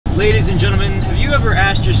Ladies and gentlemen, have you ever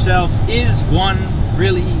asked yourself, is 1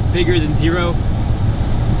 really bigger than 0?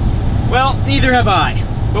 Well, neither have I.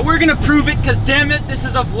 But we're gonna prove it, cause damn it, this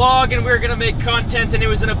is a vlog and we're gonna make content and it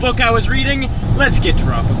was in a book I was reading. Let's get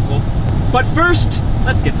tropical. But first,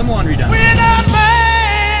 let's get some laundry done. When a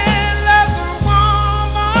man loves a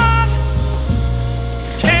woman,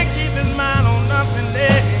 can't keep his mind on nothing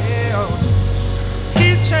else.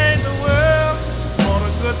 He changed the world for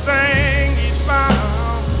the good thing he's found.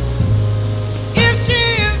 If she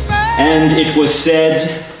is bad. And it was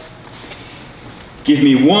said, give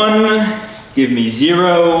me 1, give me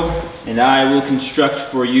 0, and I will construct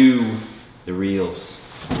for you the reals.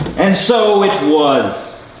 And so it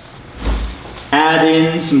was. Add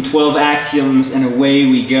in some 12 axioms and away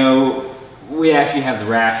we go. We actually have the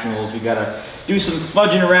rationals. We gotta do some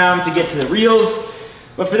fudging around to get to the reals.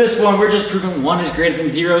 But for this one, we're just proving 1 is greater than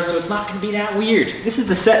 0, so it's not gonna be that weird. This is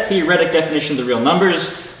the set theoretic definition of the real numbers,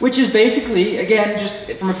 which is basically, again, just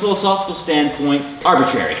from a philosophical standpoint,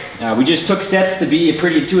 arbitrary. We just took sets to be a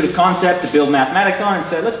pretty intuitive concept to build mathematics on and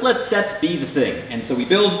said, let's let sets be the thing. And so we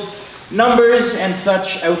build numbers and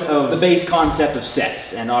such out of the base concept of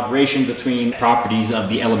sets and operations between properties of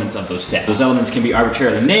the elements of those sets. Those elements can be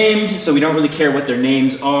arbitrarily named, so we don't really care what their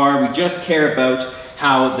names are. We just care about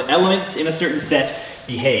how the elements in a certain set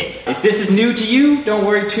behave. If this is new to you, don't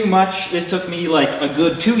worry too much. This took me like a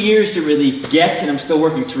good 2 years to really get, and I'm still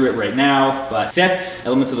working through it right now. But sets,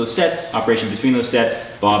 elements of those sets, operation between those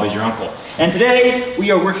sets, Bob is your uncle. And today, we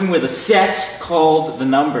are working with a set called the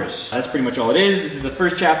numbers. That's pretty much all it is. This is the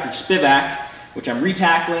first chapter of 𝘽𝙡𝙤𝙢𝙢𝙀, which I'm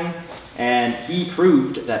retackling, and he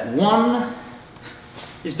proved that 1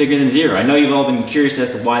 is bigger than 0. I know you've all been curious as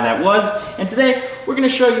to why that was, and today, we're gonna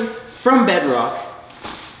show you from bedrock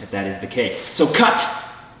that is the case. So cut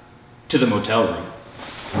to the motel room.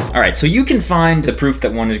 Alright, so you can find the proof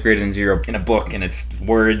that 1 is greater than 0 in a book, and it's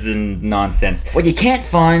words and nonsense. What you can't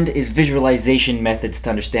find is visualization methods to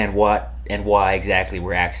understand what and why exactly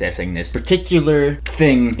we're accessing this particular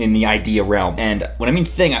thing in the idea realm. And when I mean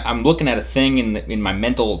thing, I'm looking at a thing in my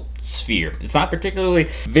mental sphere. It's not particularly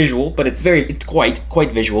visual, but it's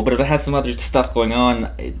quite visual, but it has some other stuff going on.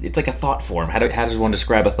 It's like a thought form. How does one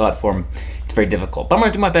describe a thought form? It's very difficult, but I'm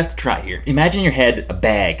gonna do my best to try here. Imagine in your head a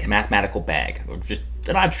bag, a mathematical bag, or just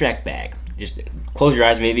an abstract bag. Just close your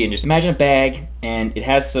eyes maybe and just imagine a bag, and it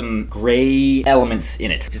has some gray elements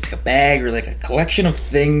in it. It's like a bag or like a collection of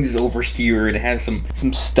things over here, and it has some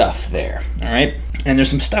stuff there, all right? And there's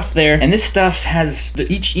some stuff there, and this stuff has,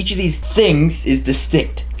 each of these things is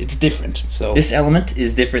distinct. It's different. So this element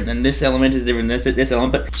is different than this element is different than this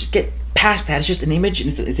element, but just get past that. It's just an image,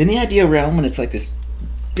 and it's in the idea realm, and it's like this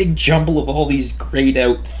big jumble of all these grayed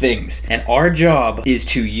out things. And our job is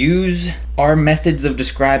to use our methods of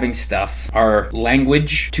describing stuff, our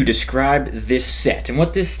language, to describe this set. And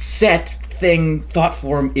what this set thing, thought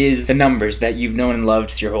form, is the numbers that you've known and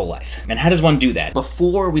loved your whole life. And how does one do that?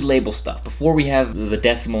 Before we label stuff, before we have the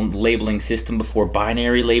decimal labeling system, before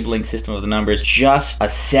binary labeling system of the numbers, just a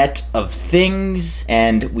set of things,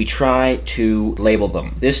 and we try to label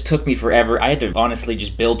them. This took me forever. I had to honestly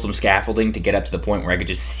just build some scaffolding to get up to the point where I could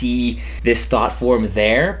just see this thought form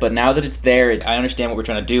there. But now that it's there, I understand what we're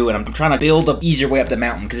trying to do, and I'm trying to build an easier way up the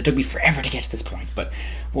mountain, because it took me forever to get to this point. But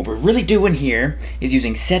what we're really doing here is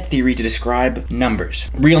using set theory to describe numbers.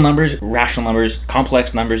 Real numbers, rational numbers,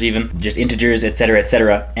 complex numbers even, just integers, etc.,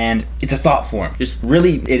 etc. And it's a thought form. Just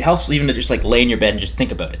really, it helps even to just like lay in your bed and just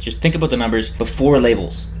think about it. Just think about the numbers before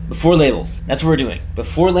labels. Before labels. That's what we're doing.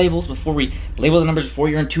 Before labels, before we label the numbers, before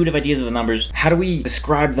your intuitive ideas of the numbers, how do we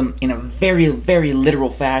describe them in a very, very literal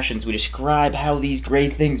fashion? So we describe how these gray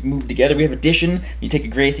things move together. We have addition. You take a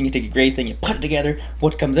gray thing, you take a gray thing, you put it together.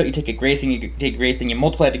 What comes out? You take a gray thing, you take a gray thing, you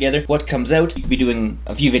multiply it together. What comes out? We'll be doing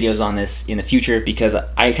a few videos on this in the future because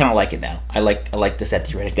I kind of like it now. I like the set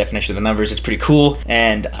theoretic definition of the numbers. It's pretty cool,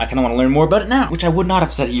 and I kind of want to learn more about it now, which I would not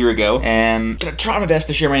have said a year ago, and I'm gonna try my best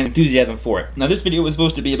to share my enthusiasm for it. Now, this video was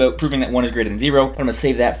supposed to be about proving that 1 is greater than 0, but I'm gonna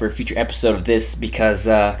save that for a future episode of this because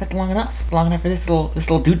that's long enough. It's long enough for this little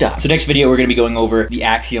doodah. So next video, we're gonna be going over the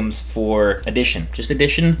axioms for addition. Just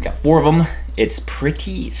addition. Got 4 of them. It's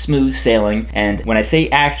pretty smooth sailing, and when I say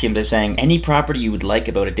axioms, I'm saying any property you would like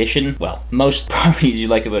about addition, well, most properties you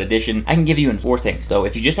like about addition, I can give you in 4 things. So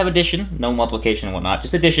if you just have addition, no multiplication and whatnot,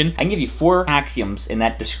 just addition, I can give you 4 axioms, and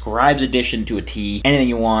that describes addition to a T. Anything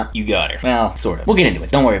you want, you got her. Well, sort of. We'll get into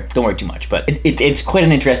it. Don't worry too much, but it's quite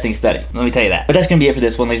an interesting study. Let me tell you that. But that's gonna be it for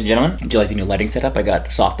this one, ladies and gentlemen. Do you like the new lighting setup? I got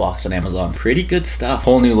the softbox on Amazon. Pretty good stuff.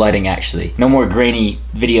 Whole new lighting, actually. No more grainy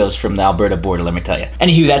videos from the Alberta border, let me tell you.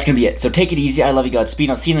 Anywho, that's gonna be it. So take it easy. I love you, Godspeed.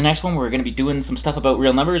 I'll see you in the next one where we're going to be doing some stuff about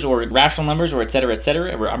real numbers or rational numbers or etc.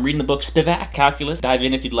 etc. I'm reading the book Spivak, Calculus. Dive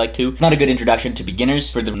in if you'd like to. Not a good introduction to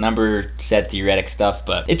beginners for the number set theoretic stuff,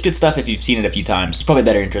 but it's good stuff if you've seen it a few times. There's probably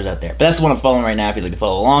better intros out there. But that's the one I'm following right now if you'd like to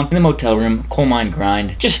follow along. In the motel room, coal mine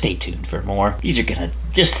grind. Just stay tuned for more. These are gonna,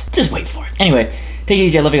 just wait for it. Anyway, take it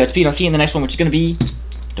easy. I love you, Godspeed. I'll see you in the next one, which is gonna be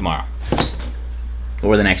tomorrow.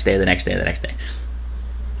 Or the next day, the next day, the next day.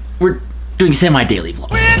 We're doing semi-daily vlogs.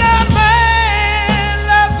 When a man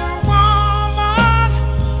loves a woman,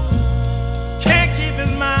 can't keep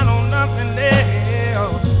his mind on nothing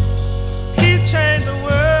else. He changed the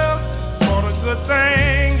world for the good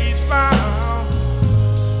thing he's found.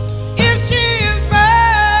 If she is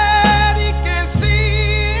bad, he can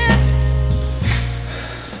see it.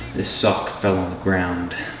 This sock fell on the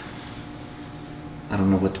ground. I don't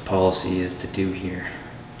know what the policy is to do here.